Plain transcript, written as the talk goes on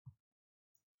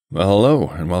Well, hello,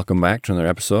 and welcome back to another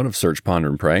episode of Search, Ponder,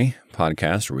 and Pray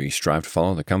podcast, where we strive to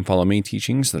follow the Come Follow Me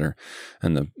teachings that are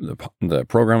in the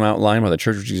program outlined by the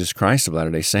Church of Jesus Christ of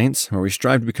Latter-day Saints, where we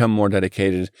strive to become more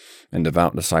dedicated and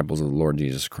devout disciples of the Lord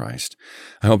Jesus Christ.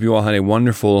 I hope you all had a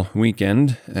wonderful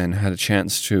weekend and had a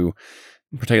chance to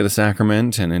partake of the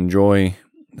sacrament and enjoy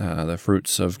the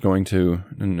fruits of going to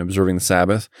and observing the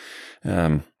Sabbath.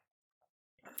 Today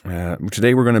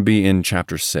we're going to be in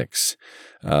chapter 6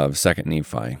 of 2nd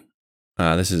Nephi.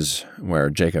 This is where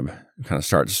Jacob kind of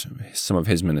starts some of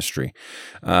his ministry.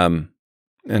 And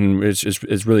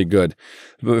it's really good.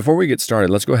 But before we get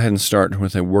started, let's go ahead and start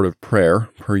with a word of prayer,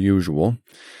 per usual.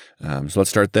 So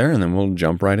let's start there, and then we'll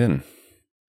jump right in.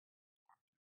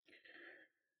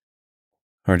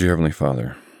 Our dear Heavenly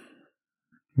Father,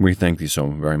 we thank Thee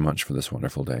so very much for this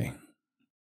wonderful day.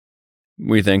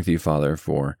 We thank Thee, Father,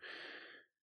 for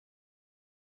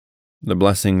the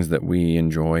blessings that we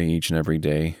enjoy each and every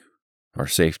day, our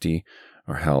safety,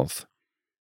 our health,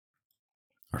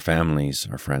 our families,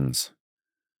 our friends.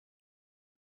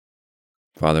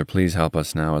 Father, please help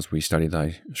us now as we study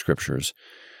Thy Scriptures,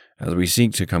 as we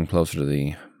seek to come closer to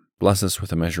Thee. Bless us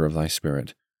with a measure of Thy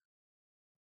Spirit,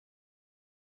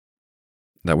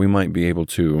 that we might be able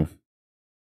to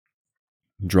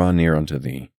draw near unto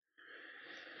Thee,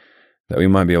 that we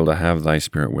might be able to have Thy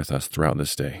Spirit with us throughout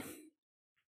this day.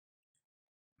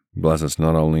 Bless us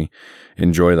not only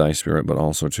enjoy Thy Spirit, but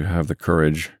also to have the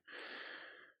courage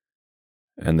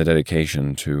and the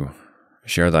dedication to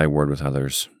share Thy word with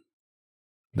others,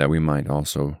 that we might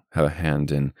also have a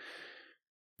hand in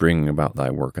bringing about Thy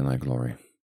work and Thy glory.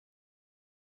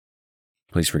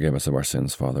 Please forgive us of our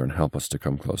sins, Father, and help us to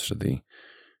come close to Thee.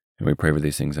 And we pray for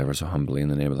these things ever so humbly in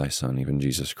the name of Thy Son, even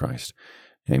Jesus Christ.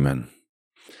 Amen.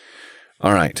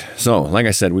 All right, so like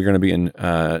I said, we're going to be in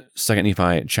 2nd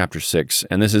Nephi chapter 6,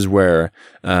 and this is where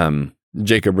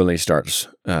Jacob really starts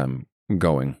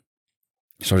going.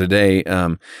 So today,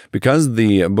 because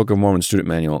the Book of Mormon Student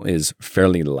Manual is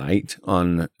fairly light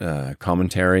on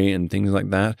commentary and things like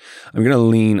that, I'm going to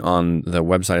lean on the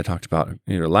website I talked about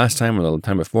either last time or the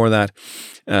time before that,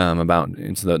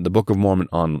 it's the Book of Mormon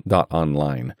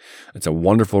online. It's a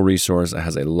wonderful resource. It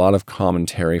has a lot of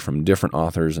commentary from different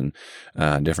authors and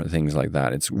different things like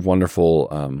that. It's a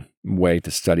wonderful way to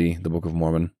study the Book of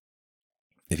Mormon.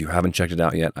 If you haven't checked it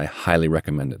out yet, I highly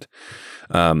recommend it.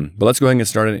 But let's go ahead and get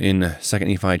started in 2nd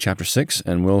Nephi chapter 6,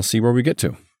 and we'll see where we get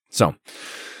to. So,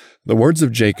 the words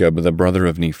of Jacob, the brother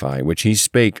of Nephi, which he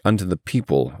spake unto the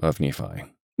people of Nephi.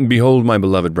 Behold, my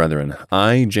beloved brethren,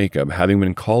 I, Jacob, having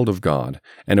been called of God,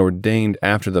 and ordained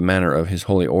after the manner of his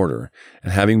holy order,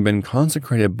 and having been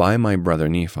consecrated by my brother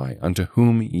Nephi, unto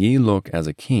whom ye look as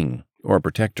a king, or a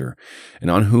protector, and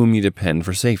on whom ye depend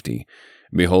for safety,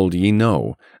 behold, ye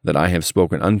know that I have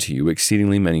spoken unto you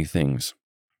exceedingly many things.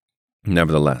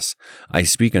 Nevertheless, I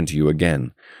speak unto you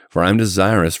again, for I am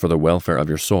desirous for the welfare of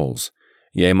your souls.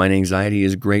 Yea, mine anxiety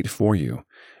is great for you,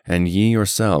 and ye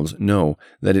yourselves know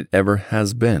that it ever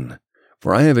has been.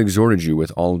 For I have exhorted you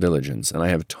with all diligence, and I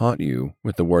have taught you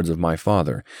with the words of my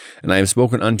Father, and I have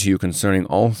spoken unto you concerning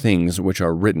all things which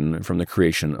are written from the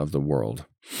creation of the world.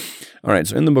 All right,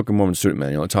 so in the Book of Mormon Student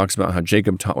Manual, it talks about how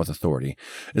Jacob taught with authority.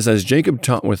 It says, Jacob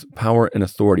taught with power and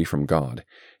authority from God.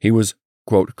 He was,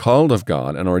 quote, called of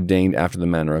God and ordained after the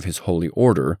manner of his holy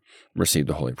order, received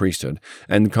the holy priesthood,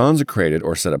 and consecrated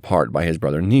or set apart by his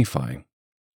brother Nephi.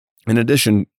 In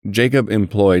addition, Jacob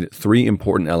employed 3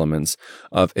 important elements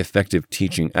of effective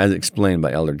teaching as explained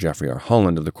by Elder Jeffrey R.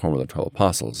 Holland of the Quorum of the 12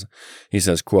 Apostles. He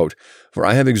says, quote, For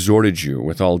I have exhorted you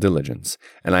with all diligence,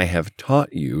 and I have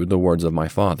taught you the words of my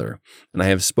Father, and I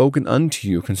have spoken unto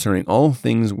you concerning all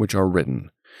things which are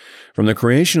written. From the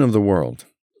creation of the world,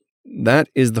 that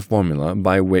is the formula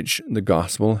by which the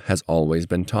gospel has always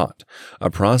been taught, a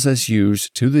process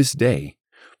used to this day.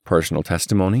 Personal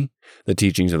testimony, the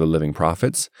teachings of the living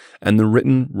prophets, and the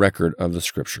written record of the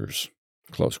Scriptures.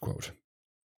 Close quote.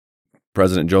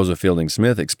 President Joseph Fielding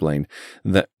Smith explained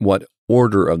that what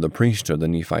order of the priesthood the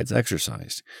Nephites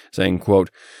exercised, saying, quote,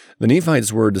 The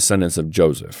Nephites were descendants of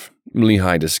Joseph.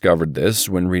 Lehi discovered this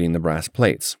when reading the brass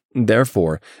plates.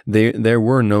 Therefore, there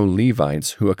were no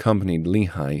Levites who accompanied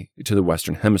Lehi to the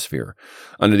Western Hemisphere.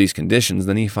 Under these conditions,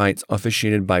 the Nephites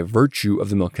officiated by virtue of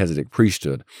the Melchizedek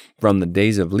priesthood, from the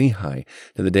days of Lehi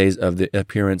to the days of the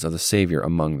appearance of the Savior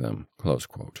among them. Close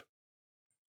quote.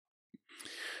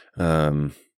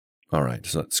 All right,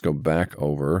 so let's go back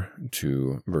over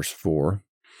to verse 4.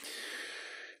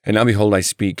 And now behold, I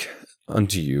speak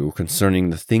unto you concerning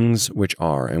the things which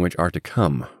are and which are to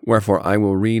come. Wherefore I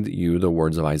will read you the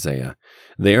words of Isaiah.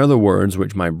 They are the words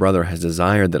which my brother has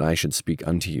desired that I should speak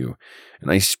unto you. And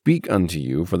I speak unto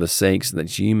you for the sakes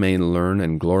that ye may learn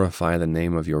and glorify the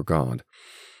name of your God.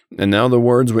 And now the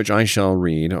words which I shall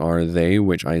read are they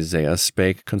which Isaiah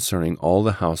spake concerning all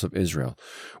the house of Israel.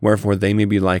 Wherefore they may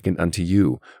be likened unto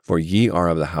you, for ye are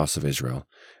of the house of Israel.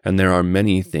 And there are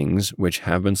many things which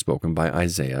have been spoken by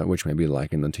Isaiah, which may be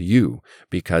likened unto you,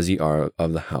 because ye are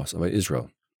of the house of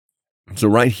Israel. So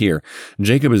right here,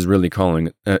 Jacob is really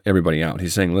calling everybody out.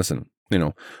 He's saying, listen,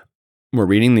 we're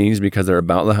reading these because they're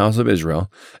about the house of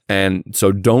Israel. And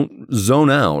so don't zone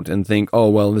out and think, oh,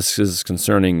 well, this is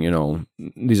concerning,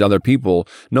 these other people.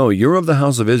 No, you're of the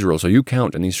house of Israel, so you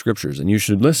count in these scriptures, and you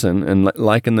should listen and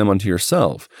liken them unto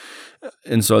yourself.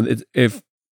 And so if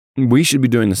we should be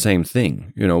doing the same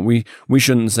thing, we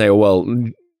shouldn't say, oh,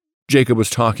 well, Jacob was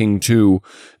talking to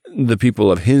the people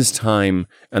of his time,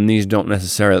 and these don't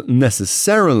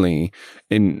necessarily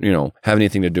have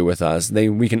anything to do with us.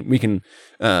 We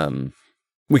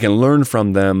can learn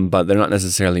from them, but they're not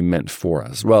necessarily meant for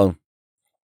us. Well,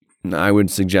 I would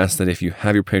suggest that if you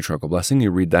have your patriarchal blessing, you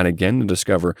read that again to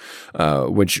discover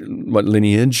what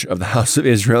lineage of the house of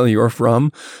Israel you're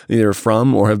from, either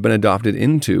from or have been adopted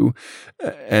into,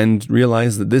 and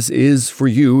realize that this is for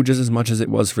you just as much as it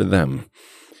was for them.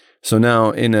 So now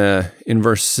in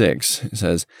verse 6, it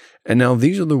says, And now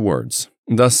these are the words.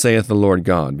 Thus saith the Lord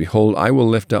God, Behold, I will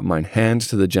lift up mine hand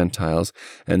to the Gentiles,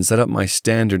 and set up my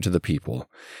standard to the people.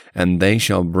 And they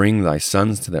shall bring thy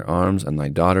sons to their arms, and thy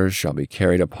daughters shall be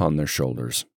carried upon their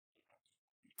shoulders.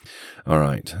 All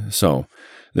right, so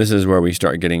this is where we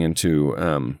start getting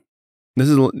into,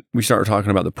 we start talking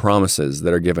about the promises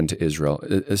that are given to Israel,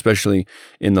 especially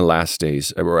in the last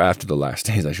days, or after the last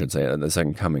days, I should say, the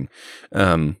second coming.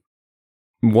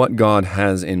 What God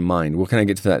has in mind. We'll kind of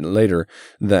get to that later,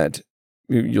 that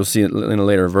you'll see in a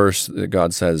later verse that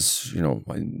God says, you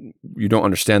don't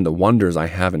understand the wonders I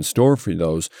have in store for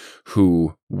those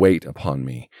who wait upon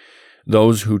me,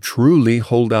 those who truly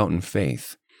hold out in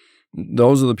faith.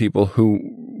 Those are the people who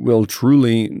will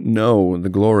truly know the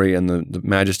glory and the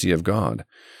majesty of God.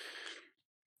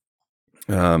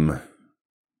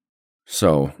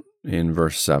 So in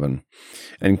verse 7,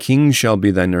 And kings shall be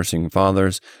thy nursing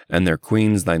fathers, and their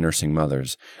queens thy nursing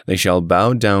mothers. They shall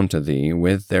bow down to thee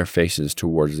with their faces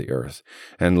towards the earth,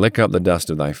 and lick up the dust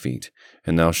of thy feet.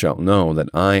 And thou shalt know that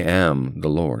I am the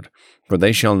Lord. For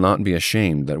they shall not be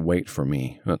ashamed that wait for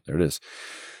me. Oh, there it is.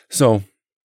 So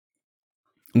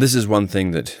this is one thing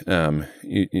that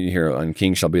you hear, and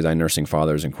kings shall be thy nursing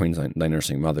fathers, and queens thy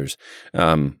nursing mothers.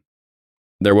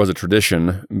 There was a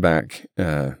tradition back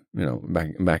in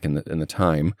the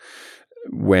time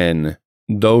when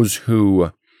those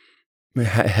who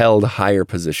held higher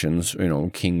positions,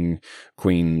 king,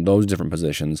 queen, those different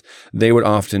positions, they would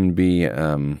often be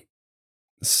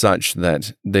such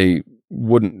that they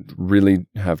wouldn't really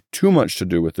have too much to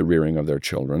do with the rearing of their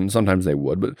children. Sometimes they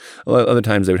would, but other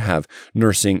times they would have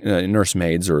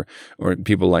nursemaids or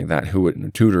people like that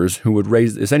tutors who would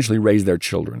essentially raise their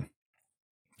children.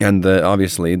 And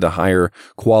obviously, the higher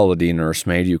quality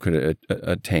nursemaid you could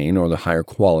attain, or the higher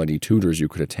quality tutors you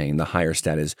could attain, the higher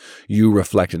status you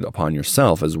reflected upon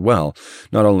yourself as well.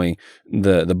 Not only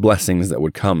the blessings that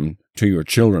would come to your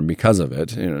children because of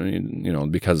it,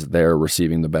 because they're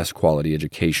receiving the best quality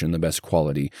education, the best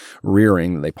quality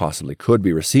rearing that they possibly could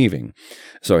be receiving.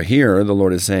 So here, the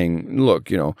Lord is saying,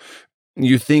 look,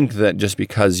 you think that just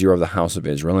because you're of the house of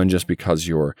Israel and just because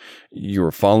you're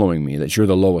following me, that you're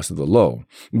the lowest of the low.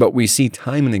 But we see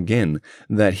time and again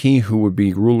that he who would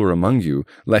be ruler among you,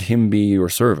 let him be your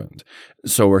servant.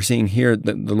 So we're seeing here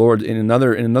that the Lord in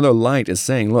another light is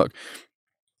saying, look,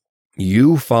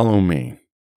 you follow me,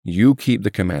 you keep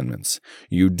the commandments,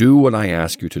 you do what I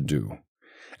ask you to do.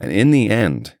 And in the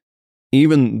end,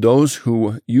 even those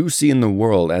who you see in the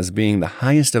world as being the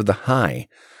highest of the high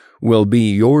will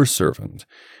be your servant.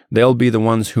 They'll be the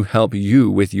ones who help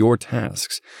you with your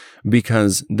tasks,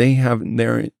 because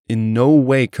they're in no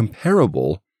way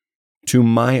comparable to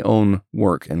my own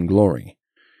work and glory.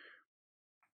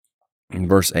 In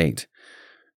verse 8,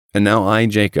 And now I,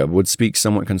 Jacob, would speak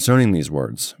somewhat concerning these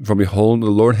words. For behold, the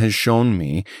Lord has shown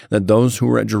me that those who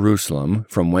were at Jerusalem,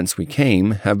 from whence we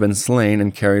came, have been slain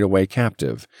and carried away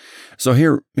captive. So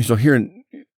here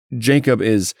Jacob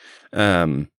is,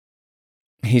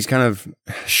 he's kind of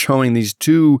showing these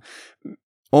two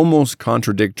almost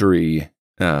contradictory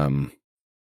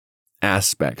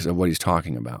aspects of what he's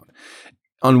talking about.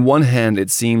 On one hand, it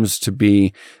seems to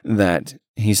be that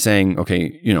he's saying,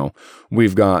 okay,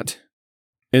 we've got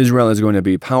Israel is going to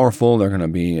be powerful. They're going to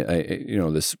be,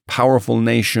 this powerful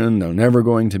nation. They're never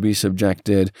going to be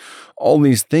subjected. All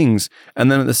these things.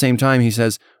 And then at the same time, he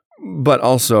says, but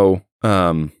also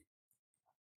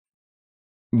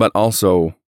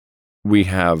we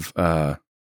have the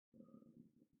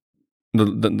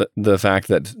fact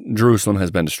that Jerusalem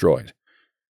has been destroyed.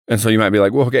 And so you might be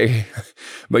like, well, okay,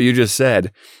 but you just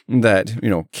said that,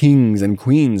 kings and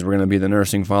queens were going to be the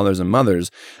nursing fathers and mothers.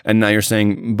 And now you're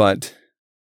saying, but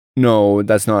no,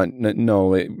 that's not,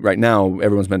 no, right now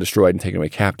everyone's been destroyed and taken away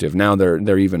captive. Now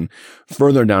they're even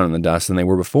further down in the dust than they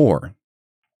were before.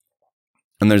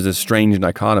 And there's this strange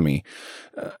dichotomy,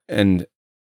 and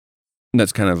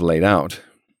that's kind of laid out.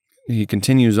 He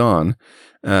continues on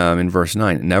in verse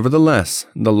 9. Nevertheless,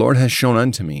 the Lord has shown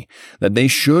unto me that they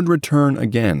should return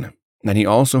again. And he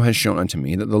also has shown unto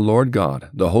me that the Lord God,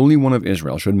 the Holy One of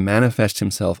Israel, should manifest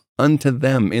himself unto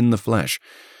them in the flesh.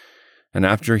 And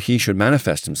after he should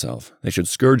manifest himself, they should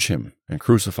scourge him and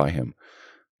crucify him,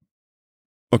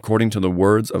 according to the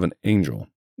words of the angel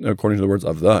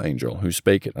who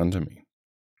spake it unto me.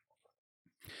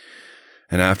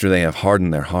 And after they have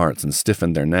hardened their hearts and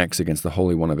stiffened their necks against the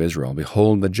Holy One of Israel,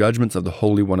 behold, the judgments of the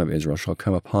Holy One of Israel shall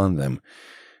come upon them,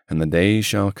 and the day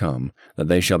shall come that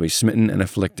they shall be smitten and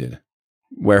afflicted.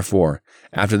 Wherefore,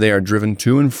 after they are driven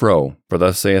to and fro, for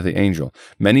thus saith the angel,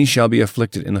 many shall be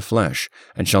afflicted in the flesh,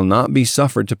 and shall not be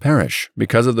suffered to perish,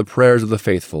 because of the prayers of the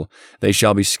faithful. They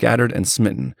shall be scattered and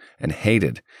smitten, and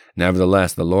hated.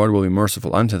 Nevertheless, the Lord will be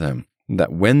merciful unto them,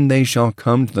 that when they shall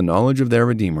come to the knowledge of their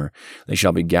Redeemer, they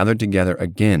shall be gathered together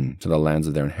again to the lands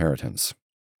of their inheritance.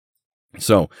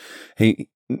 So,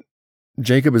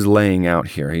 Jacob is laying out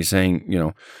here. He's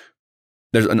saying,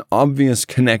 there's an obvious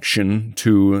connection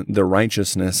to the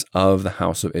righteousness of the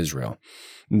house of Israel,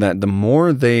 that the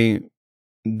more they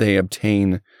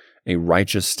obtain a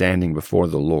righteous standing before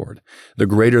the Lord, the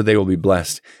greater they will be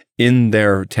blessed in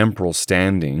their temporal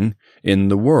standing in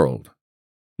the world.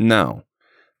 Now,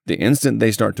 the instant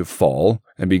they start to fall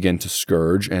and begin to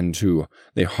scourge and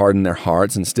they harden their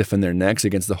hearts and stiffen their necks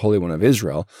against the Holy One of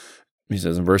Israel, he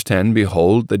says in verse 10,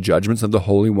 behold, the judgments of the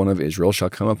Holy One of Israel shall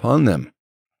come upon them.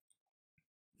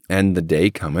 And the day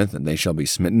cometh, and they shall be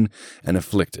smitten and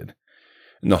afflicted.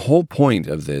 And the whole point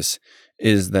of this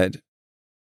is that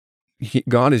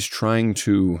God is trying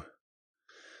to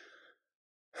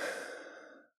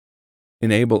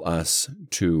enable us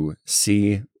to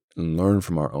see and learn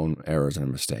from our own errors and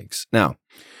mistakes. Now,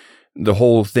 the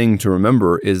whole thing to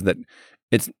remember is that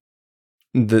it's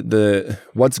the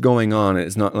what's going on.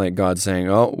 It's not like God saying,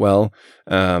 "Oh, well,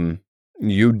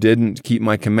 you didn't keep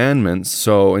my commandments,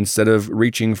 so instead of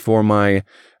reaching for my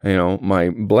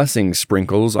blessing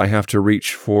sprinkles, I have to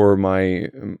reach for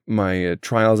my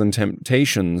trials and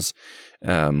temptations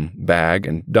bag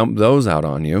and dump those out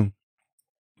on you."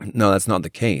 No, that's not the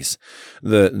case.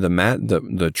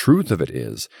 The truth of it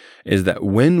is that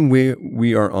when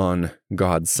we are on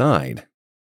God's side,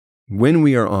 and when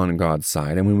we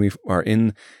are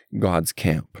in God's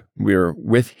camp, we're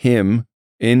with Him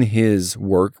in His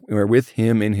work, we're with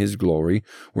Him in His glory,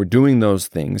 we're doing those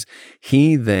things,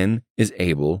 He then is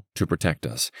able to protect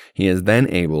us. He is then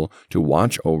able to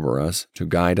watch over us, to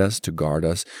guide us, to guard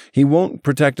us. He won't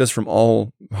protect us from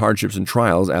all hardships and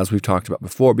trials, as we've talked about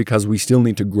before, because we still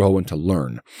need to grow and to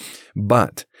learn.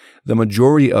 But the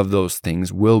majority of those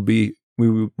things we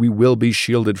will be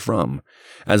shielded from,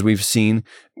 as we've seen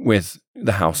with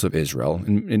the house of Israel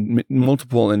in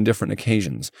multiple and different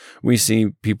occasions. We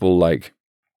see people like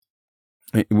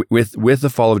with the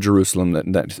fall of Jerusalem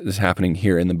that is happening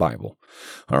here in the Bible.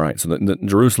 All right, so the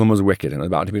Jerusalem was wicked and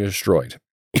about to be destroyed.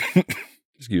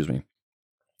 Excuse me.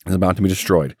 It's about to be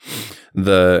destroyed.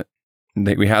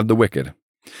 We have the wicked.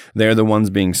 They're the ones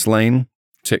being slain,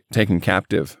 taken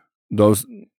captive. Those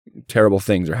terrible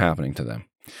things are happening to them.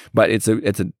 But it's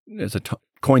a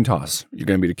coin toss. You're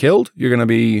going to be killed. You're going to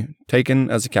be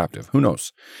taken as a captive. Who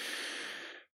knows?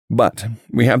 But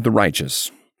we have the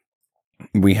righteous.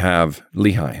 We have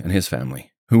Lehi and his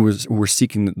family, who were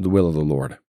seeking the will of the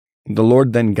Lord. The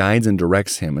Lord then guides and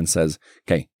directs him and says,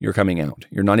 okay, you're coming out.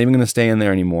 You're not even going to stay in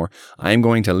there anymore. I am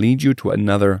going to lead you to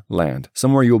another land,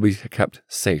 somewhere you will be kept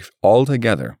safe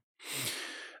altogether.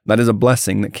 That is a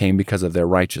blessing that came because of their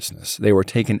righteousness. They were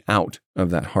taken out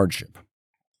of that hardship.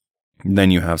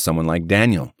 Then you have someone like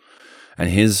Daniel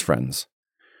and his friends.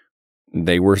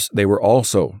 They were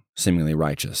also seemingly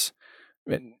righteous.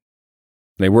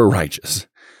 They were righteous,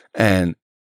 and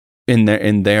in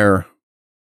their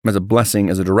as a blessing,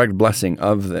 as a direct blessing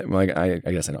of the, well, I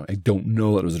guess I don't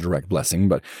know that it was a direct blessing,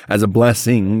 but as a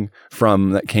blessing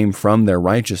that came from their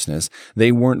righteousness,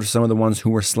 they weren't some of the ones who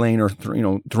were slain or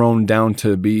thrown down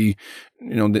to be,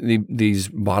 these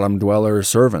bottom dweller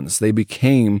servants. They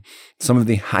became some of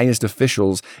the highest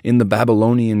officials in the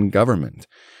Babylonian government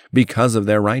because of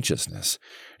their righteousness.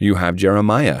 You have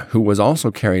Jeremiah, who was also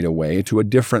carried away to a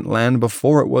different land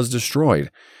before it was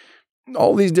destroyed.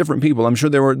 All these different people. I'm sure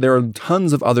there are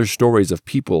tons of other stories of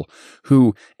people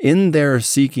who, in their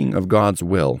seeking of God's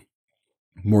will,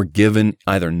 were given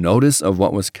either notice of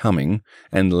what was coming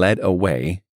and led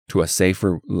away to a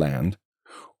safer land,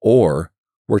 or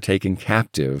were taken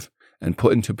captive and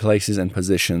put into places and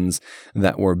positions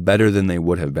that were better than they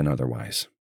would have been otherwise.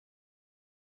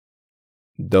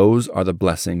 Those are the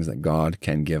blessings that God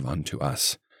can give unto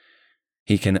us.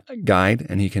 He can guide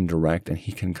and He can direct and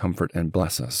He can comfort and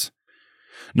bless us.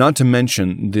 Not to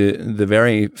mention the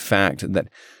very fact that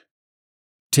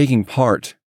taking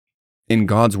part in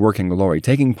God's work in glory,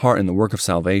 taking part in the work of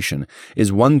salvation,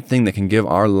 is one thing that can give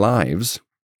our lives,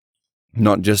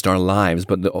 not just our lives,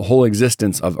 but the whole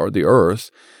existence of the earth,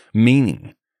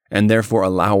 meaning, and therefore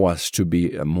allow us to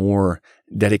be a more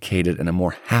dedicated and a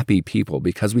more happy people,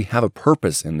 because we have a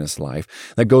purpose in this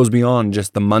life that goes beyond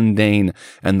just the mundane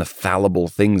and the fallible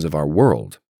things of our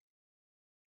world.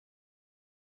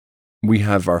 We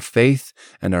have our faith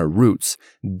and our roots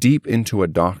deep into a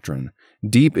doctrine,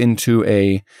 deep into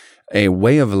a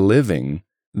way of living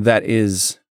that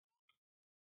is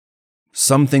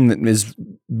something that is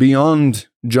beyond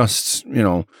just,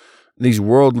 these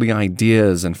worldly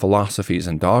ideas and philosophies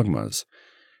and dogmas.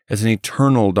 It's an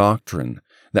eternal doctrine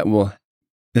that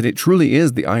it truly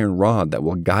is the iron rod that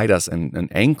will guide us and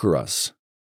anchor us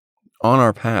on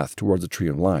our path towards the tree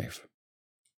of life.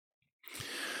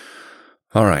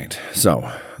 All right, so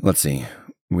let's see.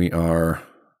 We are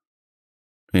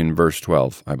in verse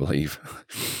 12, I believe.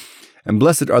 And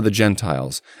blessed are the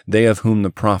Gentiles, they of whom the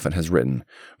prophet has written.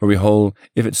 For behold,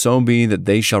 if it so be that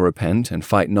they shall repent, and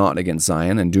fight not against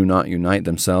Zion, and do not unite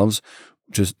themselves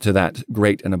to that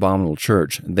great and abominable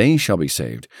church, they shall be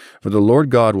saved. For the Lord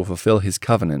God will fulfill His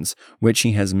covenants, which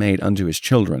He has made unto His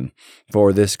children.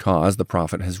 For this cause the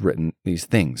prophet has written these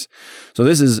things. So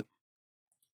this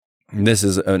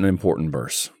is an important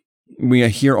verse. We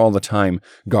hear all the time,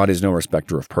 God is no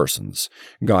respecter of persons.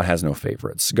 God has no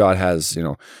favorites. God has,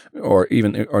 or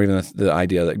even the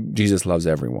idea that Jesus loves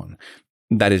everyone.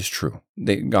 That is true.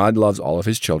 God loves all of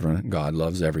His children. God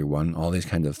loves everyone, all these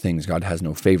kinds of things. God has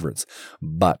no favorites.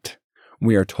 But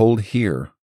we are told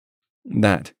here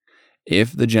that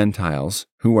if the Gentiles,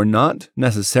 who are not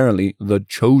necessarily the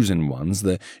chosen ones,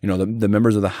 the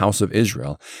members of the house of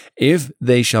Israel, if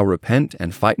they shall repent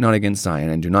and fight not against Zion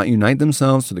and do not unite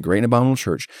themselves to the great and abominable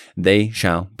church, they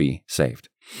shall be saved.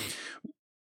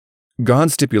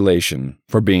 God's stipulation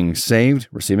for being saved,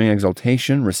 receiving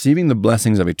exaltation, receiving the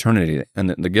blessings of eternity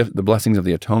and the blessings of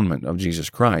the atonement of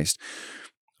Jesus Christ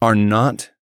are not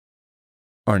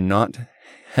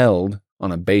held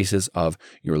on a basis of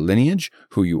your lineage,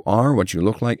 who you are, what you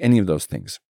look like, any of those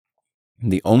things.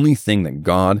 The only thing that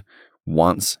God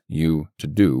wants you to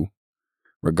do,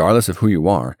 regardless of who you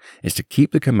are, is to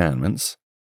keep the commandments,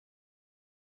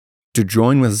 to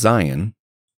join with Zion,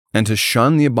 and to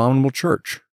shun the abominable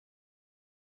church.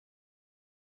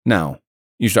 Now,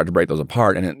 you start to break those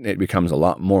apart, and it becomes a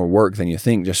lot more work than you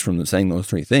think just from saying those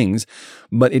three things,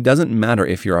 but it doesn't matter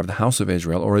if you're of the house of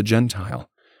Israel or a Gentile.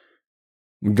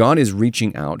 God is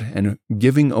reaching out and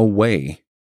giving away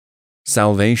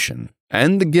salvation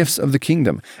and the gifts of the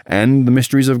kingdom and the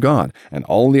mysteries of God and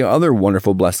all the other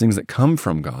wonderful blessings that come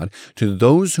from God to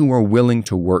those who are willing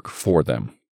to work for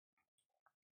them.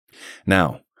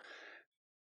 Now,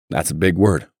 that's a big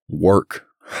word, work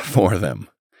for them.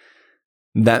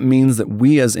 That means that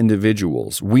we as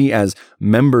individuals, we as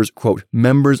members, quote,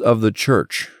 members of the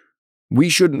church, we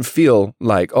shouldn't feel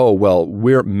like, oh, well,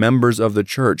 we're members of the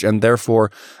church, and therefore,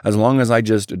 as long as I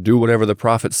just do whatever the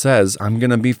prophet says, I'm going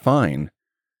to be fine.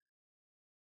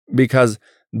 Because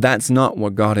that's not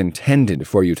what God intended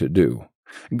for you to do.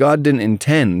 God didn't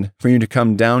intend for you to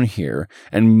come down here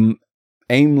and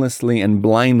aimlessly and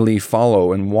blindly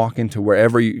follow and walk into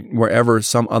wherever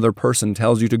some other person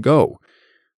tells you to go.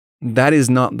 That is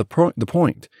not the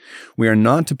point. We are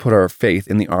not to put our faith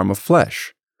in the arm of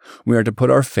flesh. We are to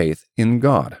put our faith in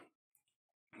God.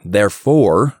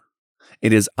 Therefore,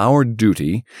 it is our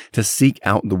duty to seek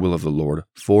out the will of the Lord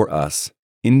for us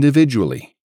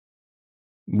individually.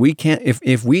 We can't,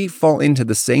 if we fall into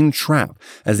the same trap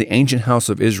as the ancient house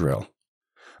of Israel,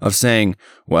 of saying,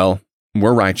 well,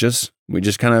 we're righteous, we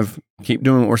just kind of keep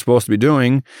doing what we're supposed to be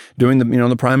doing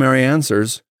the primary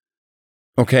answers,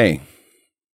 Okay,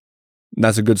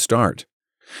 that's a good start.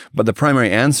 But the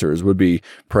primary answers would be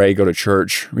pray, go to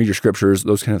church, read your scriptures,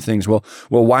 those kind of things. Well,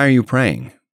 why are you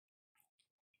praying?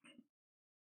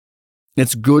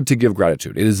 It's good to give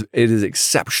gratitude. It is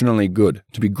exceptionally good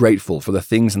to be grateful for the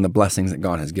things and the blessings that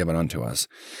God has given unto us.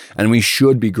 And we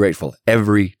should be grateful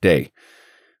every day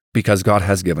because God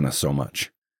has given us so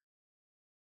much.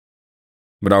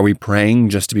 But are we praying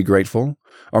just to be grateful?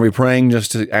 Are we praying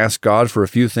just to ask God for a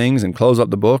few things and close up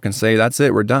the book and say, that's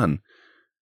it, we're done?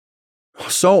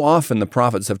 So often the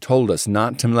prophets have told us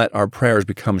not to let our prayers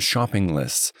become shopping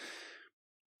lists.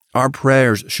 Our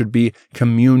prayers should be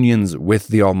communions with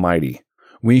the Almighty.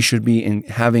 We should be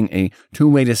having a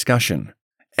two-way discussion.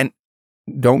 And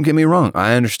don't get me wrong,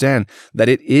 I understand that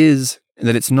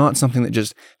it's not something that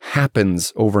just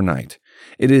happens overnight.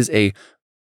 It is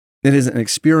an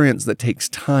experience that takes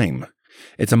time.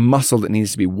 It's a muscle that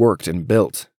needs to be worked and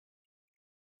built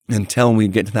until we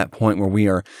get to that point where we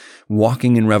are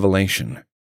walking in revelation.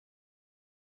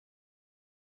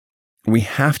 We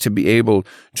have to be able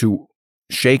to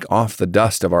shake off the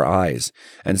dust of our eyes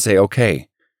and say, okay,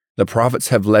 the prophets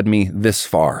have led me this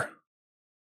far,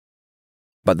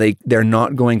 but they're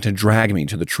not going to drag me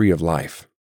to the tree of life.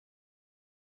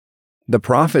 The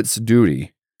prophet's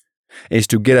duty is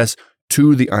to get us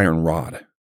to the iron rod,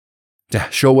 to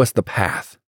show us the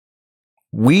path.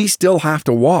 We still have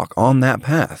to walk on that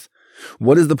path.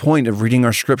 What is the point of reading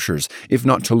our scriptures if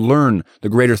not to learn the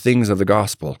greater things of the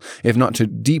gospel, if not to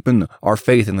deepen our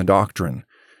faith in the doctrine,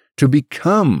 to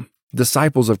become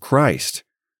disciples of Christ,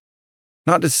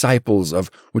 not disciples of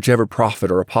whichever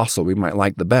prophet or apostle we might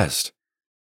like the best?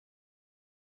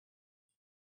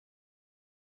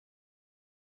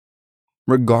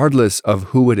 Regardless of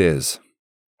who it is,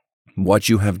 what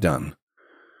you have done,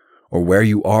 or where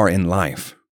you are in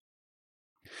life,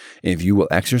 if you will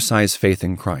exercise faith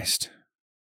in Christ,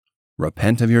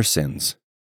 repent of your sins,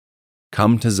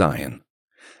 come to Zion,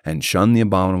 and shun the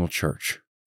abominable church,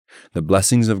 the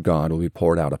blessings of God will be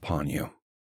poured out upon you.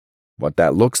 What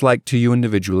that looks like to you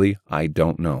individually, I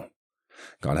don't know.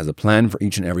 God has a plan for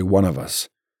each and every one of us.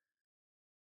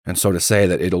 And so to say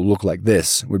that it'll look like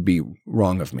this would be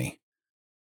wrong of me.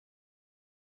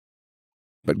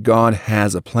 But God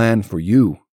has a plan for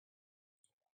you.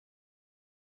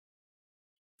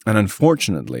 And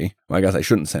unfortunately, well, I guess I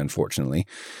shouldn't say unfortunately,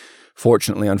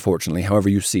 fortunately, unfortunately, however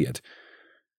you see it,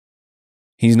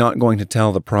 He's not going to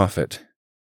tell the prophet,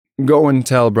 go and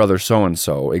tell brother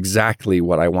so-and-so exactly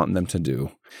what I want them to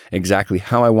do, exactly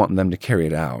how I want them to carry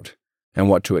it out, and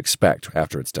what to expect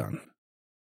after it's done.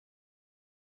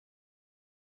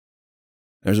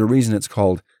 There's a reason it's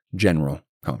called General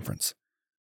Conference.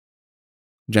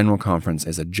 General Conference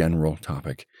is a general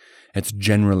topic. It's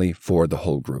generally for the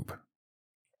whole group.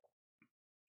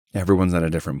 Everyone's at a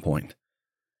different point.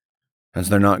 And so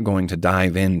they're not going to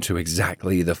dive into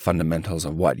exactly the fundamentals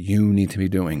of what you need to be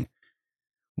doing.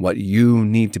 What you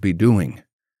need to be doing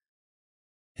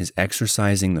is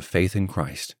exercising the faith in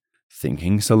Christ,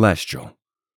 thinking celestial,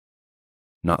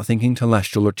 not thinking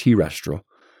telestial or terrestrial,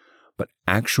 but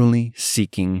actually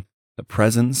seeking the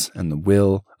presence and the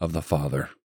will of the Father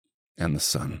and the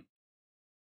Son,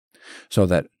 so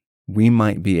that we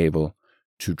might be able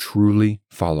to truly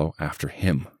follow after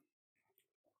Him.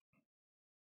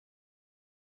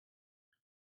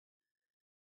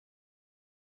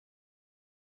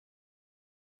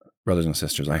 Brothers and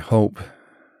sisters, I hope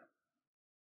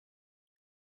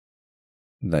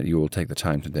that you will take the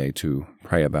time today to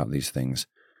pray about these things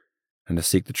and to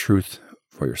seek the truth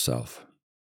for yourself.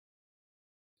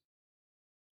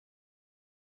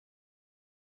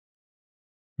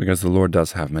 Because the Lord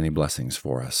does have many blessings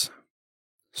for us.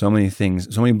 So many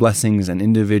things, so many blessings and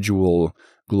individual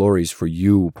glories for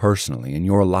you personally in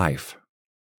your life.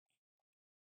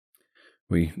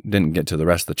 We didn't get to the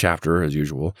rest of the chapter as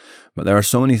usual, but there are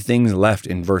so many things left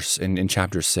in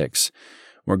chapter 6,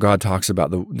 where God talks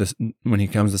about when He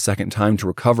comes the second time to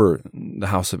recover the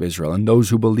house of Israel and those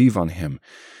who believe on Him,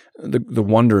 the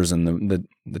wonders and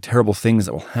the terrible things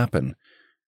that will happen.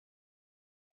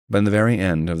 But in the very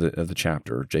end of the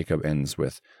chapter, Jacob ends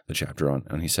with the chapter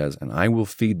and he says, "And I will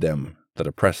feed them that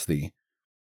oppress thee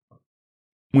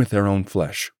with their own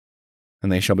flesh,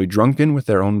 and they shall be drunken with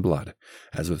their own blood,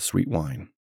 as with sweet wine.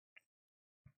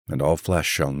 And all flesh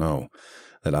shall know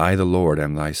that I, the Lord,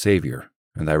 am thy Savior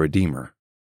and thy Redeemer,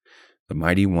 the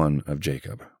mighty one of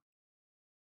Jacob."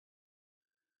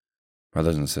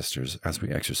 Brothers and sisters, as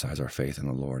we exercise our faith in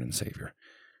the Lord and Savior,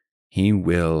 He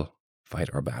will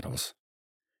fight our battles.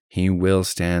 He will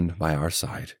stand by our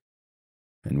side,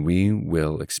 and we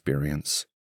will experience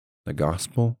the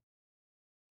gospel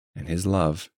and His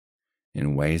love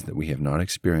in ways that we have not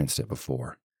experienced it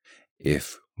before,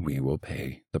 if we will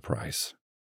pay the price.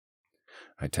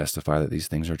 I testify that these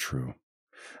things are true,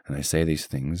 and I say these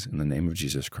things in the name of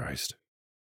Jesus Christ.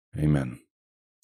 Amen.